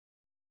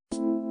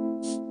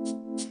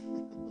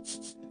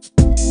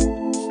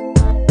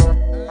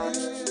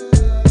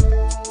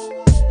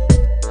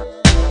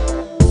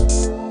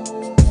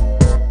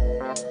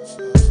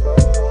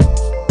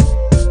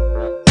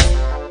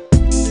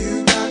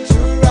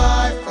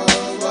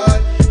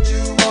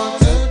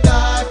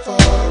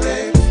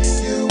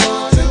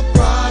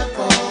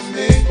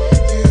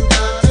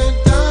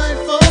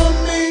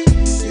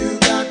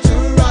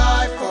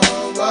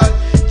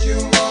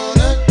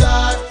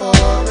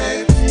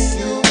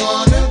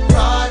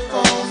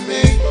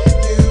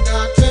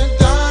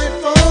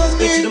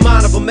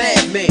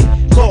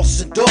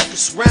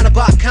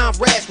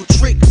comrades with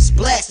triggers,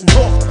 blasting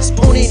off,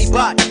 spawn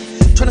anybody.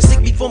 Tryna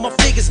stick me for my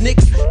figures,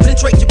 nigga.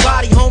 Penetrate your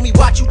body, homie,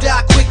 watch you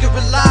die quicker.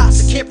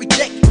 Realize I can't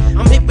reject it.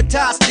 I'm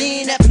hypnotized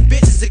in, having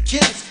bitches and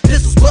killers.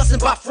 Pistols busting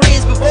by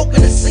friends,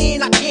 provoking a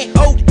scene, I can't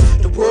hold it.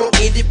 The world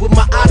ended with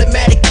my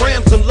automatic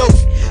grams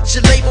unloaded.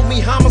 Should label me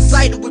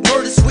homicidal with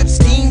murder, swift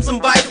schemes,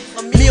 I'm vital.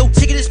 A meal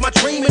ticket is my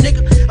dream,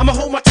 nigga. I'ma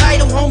hold my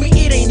title, homie,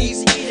 it ain't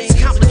easy.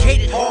 It's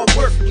complicated, hard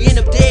work, you end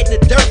up dead in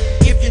the dirt.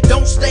 If you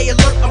don't stay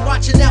alert, I'm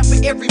watching out for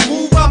every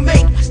move I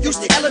make. Use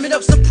the element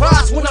of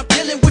surprise when I'm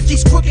dealing with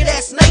these crooked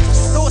ass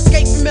snakes. No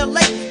escape from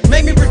LA,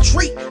 made me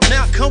retreat.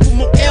 Now I come with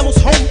more ammos,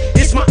 homie.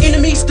 It's my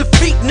enemy's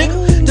defeat,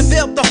 nigga.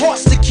 Develop the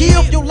hearts to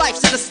kill. Your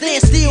life's at a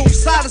standstill.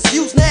 Silence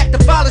used to act the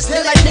violence.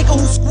 They're like nigga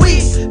who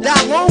squeeze.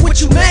 Die wrong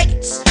with you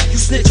maggots. You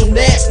snitch on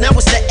ass, now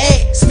it's the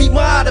ass. Meet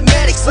my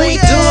automatics, I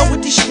ain't done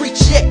with these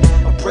streets yet.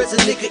 I'm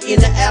present nigga in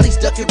the alleys,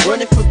 ducking,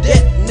 running from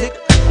death, nigga.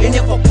 And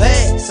if I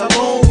pass, how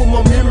long will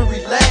my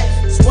memory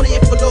last? 20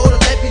 if for Lord to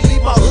let me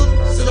leave my hood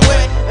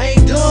silhouette. I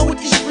ain't done with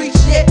these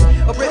streets yet.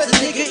 I'm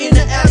present nigga in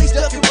the alleys,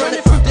 ducking,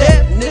 running from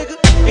death, nigga.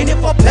 And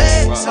if I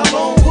pass, how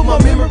long will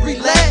my memory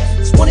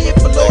last? 20 if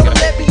for Lord to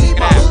let me leave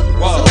my hood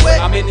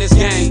silhouette. I'm in this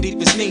game,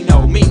 deep as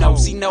Nino, Mino,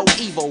 see no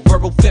evil,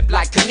 verbal flip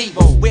like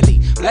Knievel, Willie,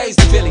 blaze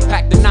the Billy,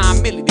 pack the 9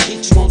 milli to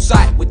get you on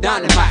sight with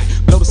dynamite,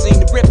 blow the scene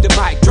to rip the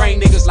mic,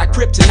 drain niggas like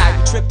kryptonite,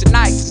 we trip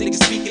tonight, cause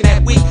niggas speaking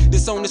that weak,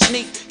 this on the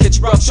sneak, catch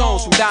rough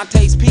shows from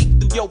Dante's Peak,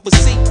 through your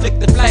physique, flick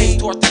the flame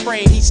toward the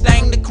frame, he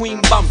stung the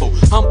queen bumble,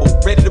 humble,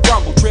 ready to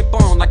rumble, trip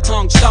on like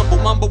tongue stumble,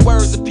 mumble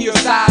words of pure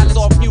silence,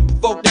 off mute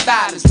provoke the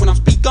violence, when I'm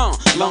speak on,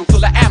 lung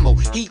full of ammo,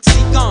 heat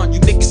seek on, you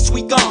niggas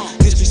tweak on,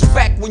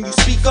 disrespect when you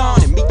speak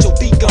on, and meet your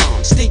beak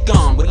on, stick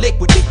on, with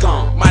liquid dick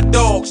on. My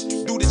dogs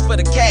do this for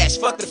the cash,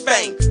 fuck the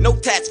fame. No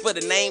tats for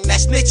the name,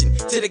 that's snitching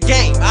to the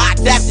game. I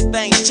adapted,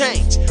 things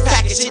change.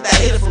 Package shit that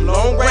hit it from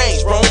long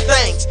range, wrong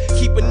things.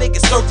 Keep a nigga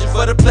searching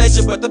for the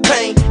pleasure but the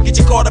pain. Get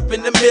you caught up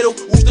in the middle.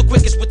 Who's the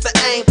quickest with the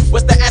aim?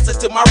 What's the answer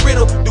to my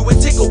riddle? Do it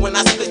tickle when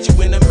I split you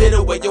in the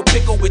middle? Where your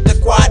pickle with the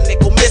quad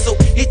nickel missile.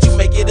 Hit you,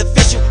 make it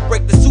official.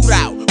 Break the suit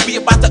out. We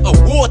about to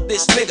award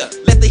this nigga.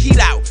 Let the heat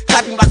out.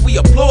 Clap him like we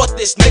applaud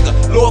this nigga.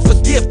 Lord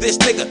forgive this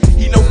nigga.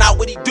 He know not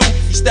what he do.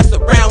 He stepped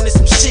around in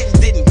some shit and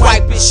didn't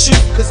wipe his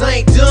shoe. Cause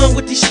I ain't done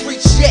with these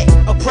streets yet.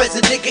 A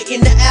present nigga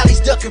in the alleys,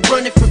 ducking,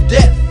 running from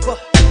death.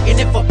 And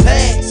if I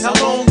pass, how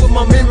long will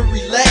my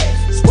memory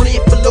last? 20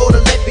 if for Lord to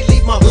let me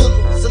leave my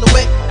hood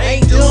silhouette. I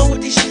ain't done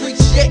with these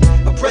streets yet.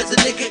 A present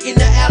nigga in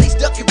the alleys,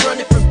 ducking,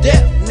 running from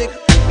death, nigga.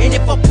 And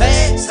if I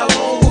pass, how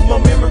long will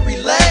my memory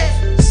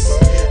last?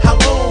 How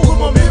long will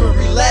my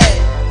memory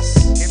last?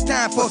 It's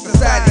time for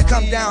society to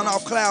come down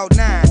off cloud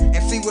 9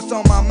 and see what's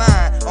on my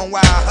mind, on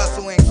why I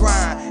hustle and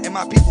grind, and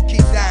my people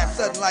keep dying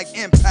sudden like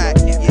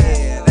impact.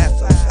 Yeah,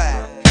 that's a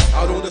fact.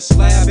 Out on the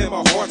slab and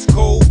my heart's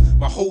cold.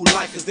 My whole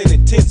life is in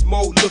intense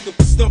mode, looking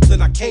for something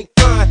I can't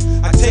find.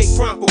 I take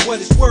crime for what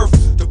it's worth,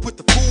 to put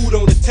the food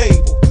on the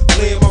table.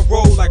 Playing my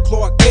role like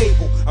Clark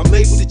Gable. I'm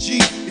labeled a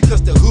G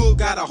because the hood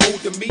got a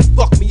hold of me.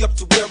 Fucked me up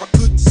to where I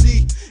couldn't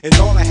see. And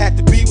all I had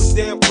to be was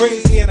damn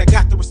crazy, and I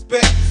got the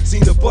respect.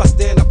 Seen the bust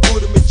and I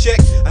put him in check.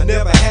 I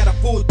never had a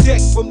full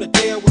deck from the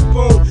day I was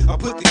born. I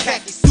put the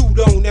khaki suit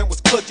on that was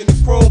clutching the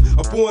chrome.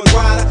 A born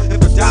rider,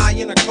 if I die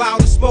in a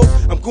cloud of smoke,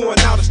 I'm going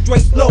out a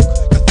straight low.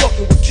 Cause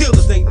fucking with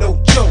killers ain't no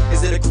joke.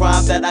 Is it a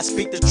crime that I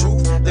speak the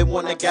truth? They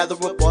wanna gather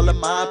up all of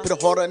mine, put a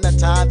heart on the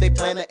time. They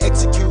plan to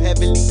execute,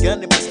 heavily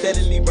gunning but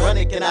steadily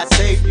running. Can I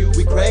save you?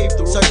 We crave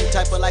through certain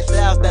type of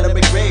lifestyles that'll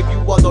engrave you.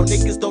 Although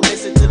niggas don't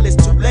listen till it's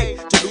too late.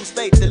 To lose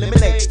faith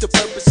eliminates the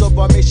purpose of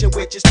our mission,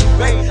 which is too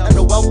great. I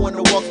know I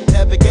wanna walk through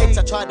heaven gates.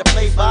 I try to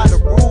play by the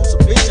rules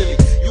officially,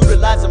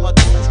 utilizing my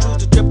tools, choose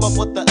to trip up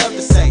what the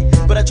others say.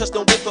 But I trust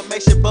no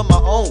information but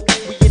my own.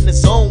 We in the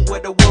zone where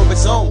the war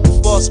is on.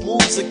 False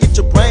moves and get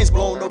your brains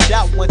blown. No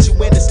doubt once you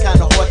win, it's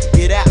kinda hard to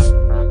get out.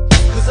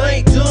 Cause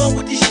I ain't done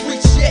with these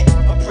streets yet.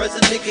 A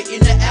present nigga in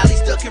the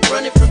alleys, ducking,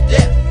 running from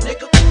death,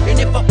 nigga. And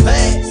if I